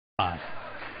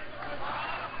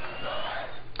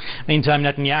Meantime,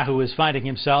 Netanyahu is finding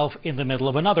himself in the middle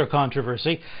of another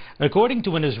controversy. According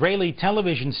to an Israeli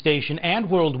television station and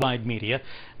worldwide media,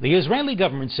 the Israeli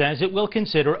government says it will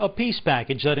consider a peace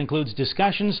package that includes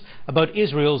discussions about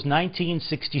Israel's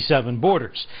 1967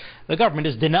 borders. The government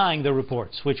is denying the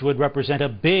reports, which would represent a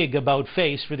big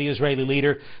about-face for the Israeli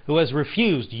leader who has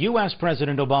refused U.S.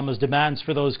 President Obama's demands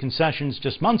for those concessions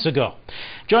just months ago.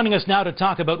 Joining us now to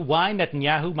talk about why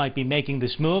Netanyahu might be making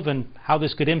this move and how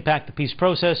this could impact the peace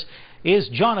process is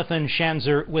Jonathan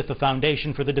Schanzer with the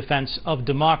Foundation for the Defense of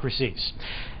Democracies.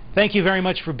 Thank you very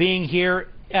much for being here.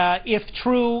 If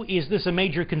true, is this a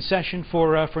major concession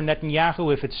for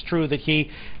Netanyahu, if it's true that he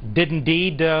did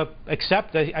indeed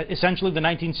accept essentially the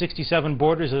 1967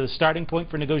 borders as a starting point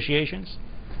for negotiations?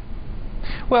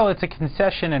 Well, it's a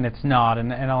concession and it's not,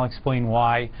 and I'll explain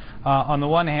why. On the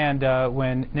one hand,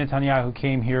 when Netanyahu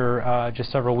came here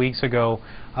just several weeks ago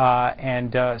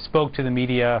and spoke to the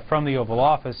media from the Oval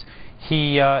Office,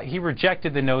 he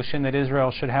rejected the notion that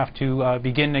Israel should have to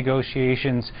begin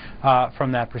negotiations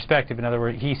from that perspective. In other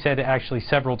words, he said actually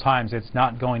several times it's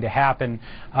not going to happen,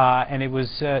 and it was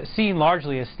seen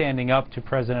largely as standing up to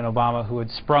President Obama, who had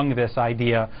sprung this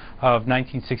idea of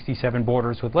 1967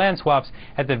 borders with land swaps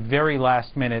at the very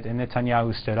last minute, and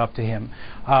Netanyahu stood up to him.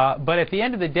 But at the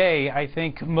end of the day, I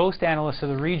think most analysts of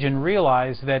the region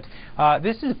realize that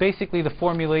this is basically the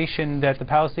formulation that the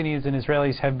Palestinians and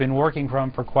Israelis have been working from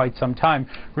for quite some time,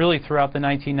 really throughout the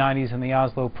 1990s and the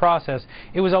Oslo process.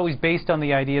 It was always based on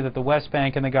the idea that the West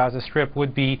Bank and the Gaza Strip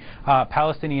would be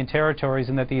Palestinian territories,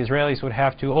 and that the Israelis would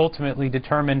have to ultimately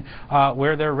determine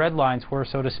where their red lines were,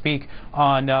 so to speak,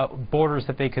 on borders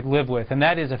that they could live with. And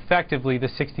that is effectively the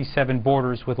 67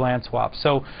 borders with land swaps.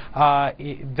 So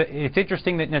it's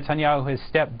interesting that Netanyahu has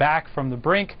stepped back from the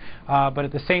brink, but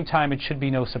at the same time it should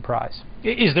be no surprise.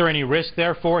 Is there any risk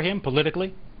there for him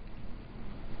politically?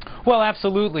 Well,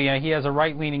 absolutely. He has a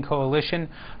right-leaning coalition,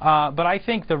 but I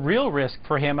think the real risk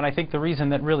for him, and I think the reason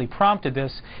that really prompted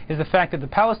this, is the fact that the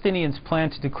Palestinians plan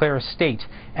to declare a state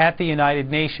at the United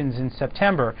Nations in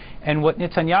September, and what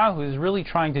Netanyahu is really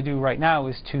trying to do right now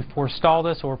is to forestall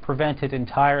this or prevent it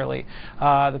entirely.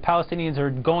 The Palestinians are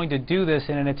going to do this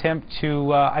in an attempt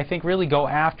to, I think, really go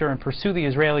after and pursue the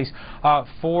Israelis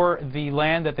for the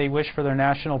land that they wish for their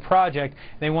national project.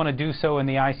 They want to do so in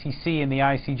the ICC and the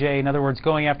ICJ, in other words,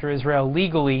 going after Israel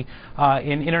legally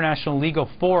in international legal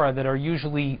fora that are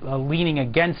usually leaning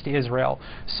against Israel.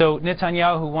 So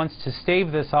Netanyahu wants to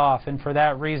stave this off, and for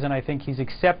that reason I think he's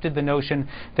accepted the notion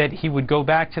that he would go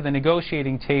back to the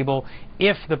negotiating table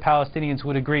if the Palestinians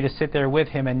would agree to sit there with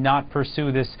him and not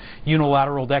pursue this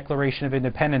unilateral declaration of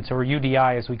independence, or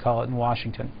UDI as we call it in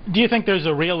Washington. Do you think there's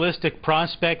a realistic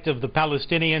prospect of the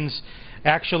Palestinians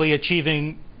actually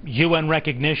achieving UN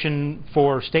recognition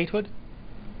for statehood?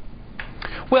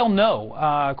 Well,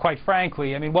 no, quite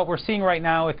frankly. I mean, what we're seeing right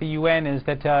now at the UN is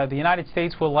that the United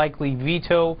States will likely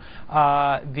veto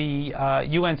the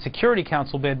UN Security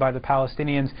Council bid by the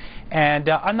Palestinians, and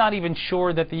I'm not even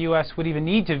sure that the U.S. would even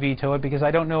need to veto it, because I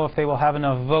don't know if they will have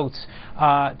enough votes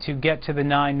to get to the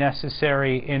 9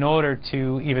 necessary in order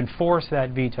to even force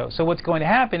that veto. So what's going to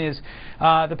happen is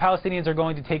the Palestinians are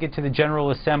going to take it to the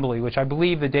General Assembly, which I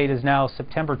believe the date is now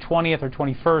September 20th or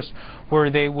 21st, where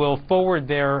they will forward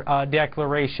their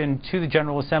declaration to the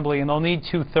General Assembly, and they'll need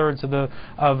 2/3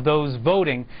 of those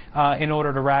voting in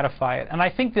order to ratify it. And I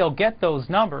think they'll get those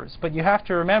numbers, but you have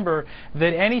to remember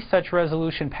that any such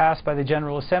resolution passed by the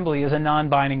General Assembly is a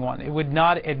non-binding one. It would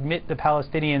not admit the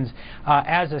Palestinians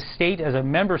as a state, as a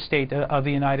member state of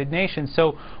the United Nations.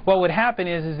 So what would happen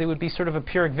is it would be sort of a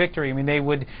Pyrrhic victory. I mean, they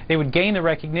would gain the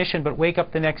recognition, but wake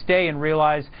up the next day and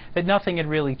realize that nothing had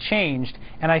really changed.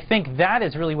 And I think that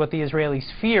is really what the Israelis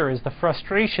fear, is the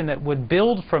frustration that would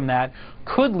build from that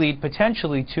could lead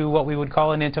potentially to what we would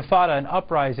call an intifada, an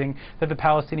uprising that the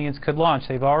Palestinians could launch.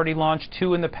 They've already launched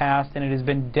 2 in the past, and it has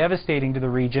been devastating to the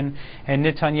region. And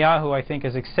Netanyahu, I think,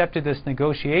 has accepted this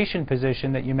negotiation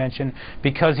position that you mentioned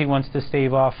because he wants to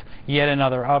stave off yet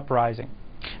another uprising.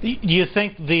 Do you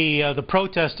think the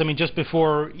protests, I mean, just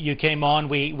before you came on,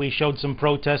 we showed some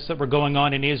protests that were going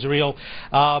on in Israel,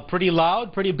 pretty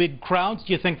loud, pretty big crowds.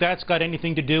 Do you think that's got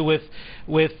anything to do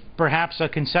with perhaps a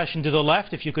concession to the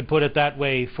left, if you could put it that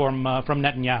way, from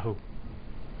Netanyahu?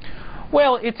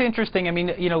 Well, it's interesting. I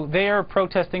mean, you know, they are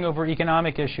protesting over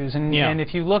economic issues, and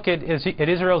if you look at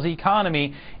Israel's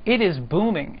economy, it is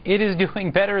booming. It is doing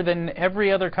better than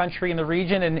every other country in the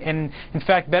region, and in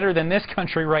fact, better than this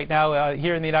country right now.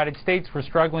 Here in the United States, we're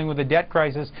struggling with a debt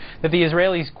crisis that the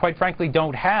Israelis, quite frankly,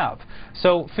 don't have.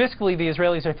 So fiscally, the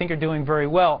Israelis, I think, are doing very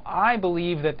well. I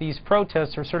believe that these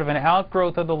protests are sort of an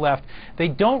outgrowth of the left. They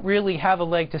don't really have a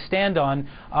leg to stand on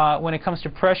when it comes to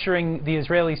pressuring the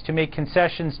Israelis to make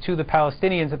concessions to the Palestinians.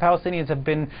 The Palestinians have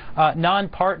been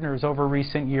non-partners over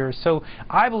recent years. So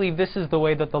I believe this is the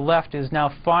way that the left is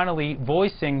now finally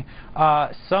voicing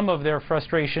some of their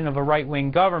frustration of a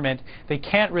right-wing government. They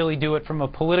can't really do it from a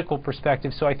political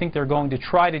perspective, so I think they're going to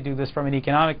try to do this from an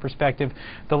economic perspective.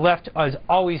 The left has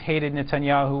always hated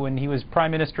Netanyahu. When he was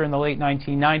prime minister in the late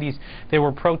 1990s, there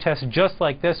were protests just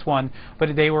like this one,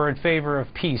 but they were in favor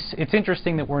of peace. It's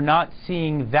interesting that we're not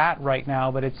seeing that right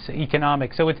now, but it's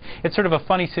economic. So it's sort of a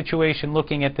funny situation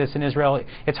looking at this in Israel.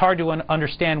 It's hard to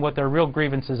understand what their real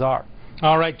grievances are.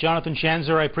 All right, Jonathan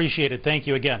Schanzer, I appreciate it. Thank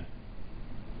you again.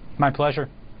 My pleasure.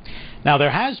 Now,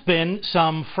 there has been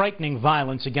some frightening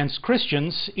violence against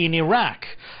Christians in Iraq.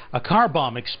 A car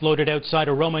bomb exploded outside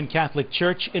a Roman Catholic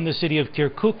church in the city of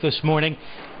Kirkuk this morning,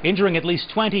 injuring at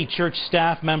least 20 church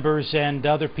staff members and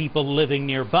other people living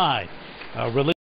nearby.